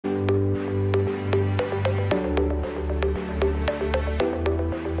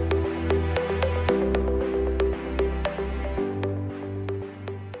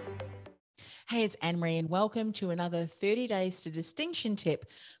it's Anne-Marie and welcome to another 30 Days to Distinction tip,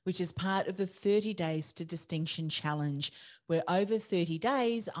 which is part of the 30 Days to Distinction Challenge, where over 30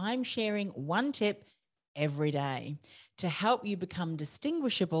 days, I'm sharing one tip every day to help you become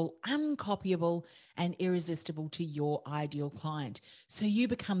distinguishable, uncopyable, and irresistible to your ideal client. So you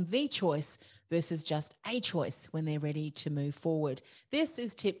become the choice versus just a choice when they're ready to move forward. This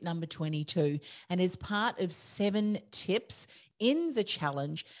is tip number 22 and is part of 7 tips in the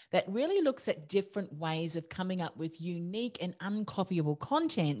challenge that really looks at different ways of coming up with unique and uncopyable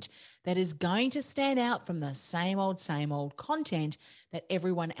content that is going to stand out from the same old content that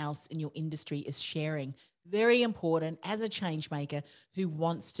everyone else in your industry is sharing. Very important as a change maker who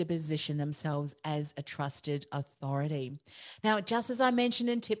wants to position themselves as a trusted authority. Now, just as I mentioned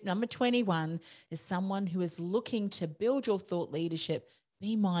in tip number 21, as someone who is looking to build your thought leadership,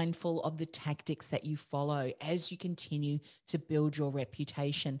 be mindful of the tactics that you follow as you continue to build your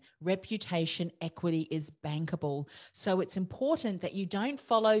reputation. Reputation equity is bankable. So it's important that you don't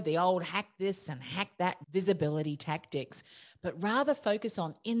follow the old hack this and hack that visibility tactics, but rather focus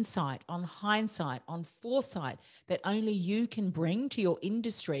on insight, on hindsight, on foresight that only you can bring to your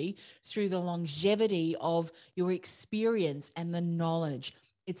industry through the longevity of your experience and the knowledge.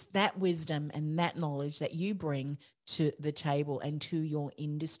 It's that wisdom and that knowledge that you bring to the table and to your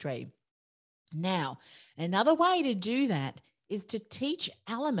industry. Now, another way to do that is to teach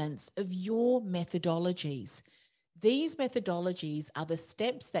elements of your methodologies. These methodologies are the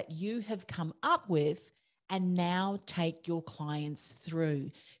steps that you have come up with and now take your clients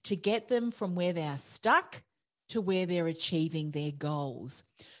through to get them from where they are stuck to where they're achieving their goals.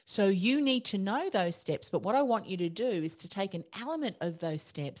 So you need to know those steps, but what I want you to do is to take an element of those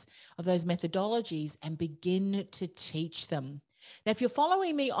steps, of those methodologies, and begin to teach them. Now, if you're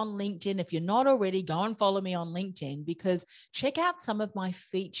following me on LinkedIn, if you're not already, go and follow me on LinkedIn, because check out some of my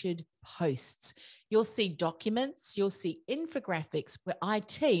featured posts. You'll see documents, you'll see infographics where I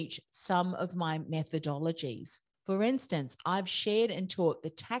teach some of my methodologies. For instance, I've shared and taught the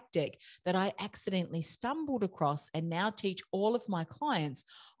tactic that I accidentally stumbled across and now teach all of my clients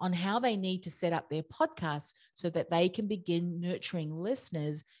on how they need to set up their podcasts so that they can begin nurturing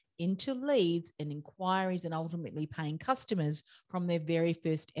listeners into leads and inquiries and ultimately paying customers from their very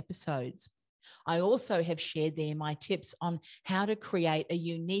first episodes. I also have shared there my tips on how to create a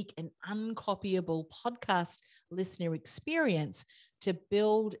unique and uncopyable podcast listener experience to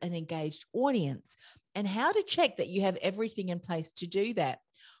build an engaged audience, and how to check that you have everything in place to do that,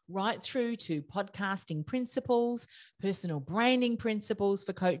 right through to podcasting principles, personal branding principles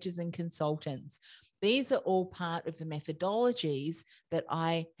for coaches and consultants. These are all part of the methodologies that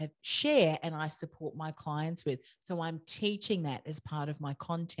I have share and I support my clients with. So I'm teaching that as part of my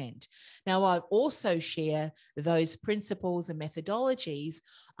content. Now, I also share those principles and methodologies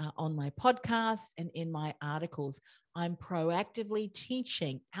on my podcast and in my articles. I'm proactively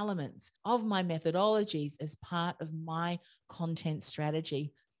teaching elements of my methodologies as part of my content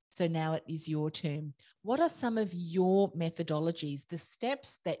strategy. So now it is your turn. What are some of your methodologies, the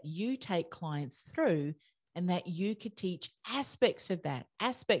steps that you take clients through and that you could teach aspects of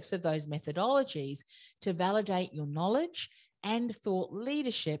those methodologies to validate your knowledge and thought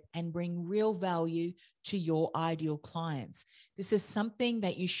leadership and bring real value to your ideal clients? This is something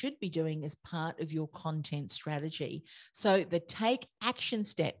that you should be doing as part of your content strategy. So the take action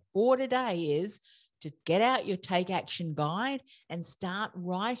step for today is to get out your take action guide and start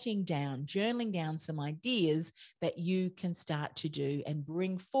writing down, journaling down some ideas that you can start to do and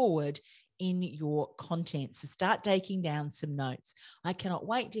bring forward in your content. So start taking down some notes. I cannot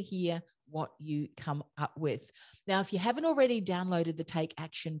wait to hear what you come up with. Now, if you haven't already downloaded the Take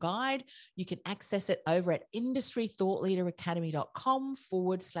Action Guide, you can access it over at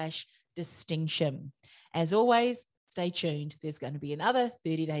industrythoughtleaderacademy.com/distinction. As always, stay tuned. There's going to be another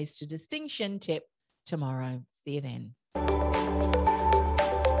 30 Days to Distinction tip tomorrow. See you then.